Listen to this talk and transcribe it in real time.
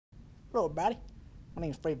Hello, everybody. My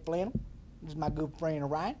name's Fred Flannel. This is my good friend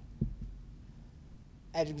Orion.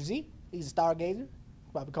 As you can see, he's a stargazer.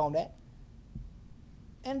 Probably call him that.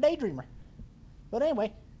 And a daydreamer. But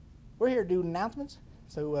anyway, we're here to do announcements.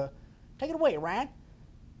 So, take it away, Orion.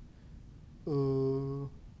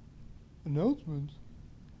 Announcements?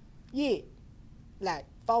 Yeah. Like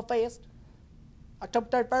Fall Fest,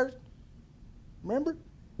 October 31st. Remember?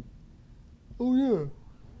 Oh yeah,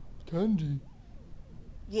 candy.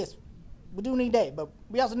 Yes, we do need that, but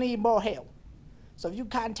we also need more help. So if you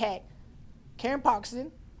contact Karen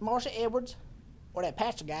Parkinson, Marsha Edwards, or that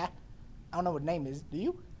pastor guy, I don't know what his name is, do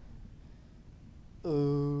you?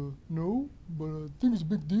 No, but I think it's a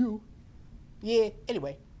big deal. Yeah,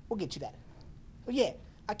 anyway, we'll get you that. So yeah,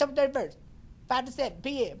 October 31st, 5 to 7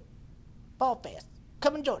 p.m. Fall Fest.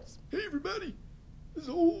 Come and join us. Hey everybody, this is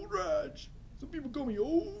Old Raj. Some people call me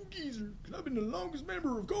Old Geezer, because I've been the longest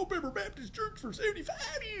member of Culpeper Baptist Church for 75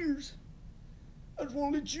 years. I just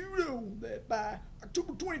want to let you know that by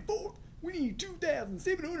October 24th, we need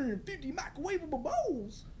 2,750 microwavable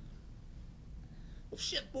bowls of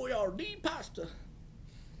Chef Boyardee pasta.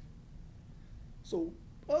 So,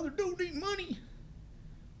 either donate money,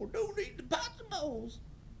 or donate the pasta bowls,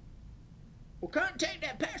 or contact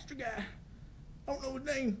that pastor guy. I don't know his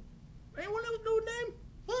name. Anyone else know his name?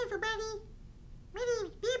 Hey everybody, my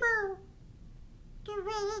name's Bebo. Just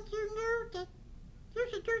want to let you know that you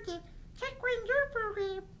should do the Check Window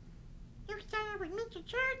program. Next time I would meet the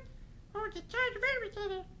church or the charge of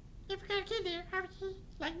everything. If you gotta get there, obviously,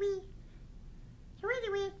 like me. So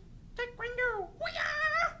anyway, Check Window.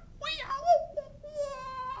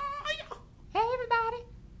 Hey everybody,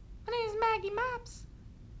 my name is Maggie Mops,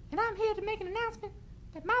 and I'm here to make an announcement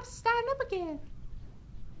that Mops is starting up again.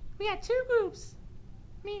 We got two groups,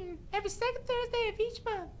 meeting every second Thursday of each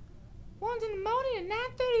month. One's in the morning at 9:30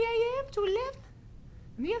 a.m. to 11,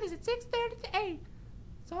 and the other's at 6:30 to 8.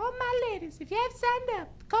 So all my ladies, if you haven't signed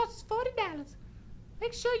up, the cost is $40.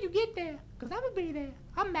 Make sure you get there, because I'm going to be there.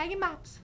 I'm Maggie Mops.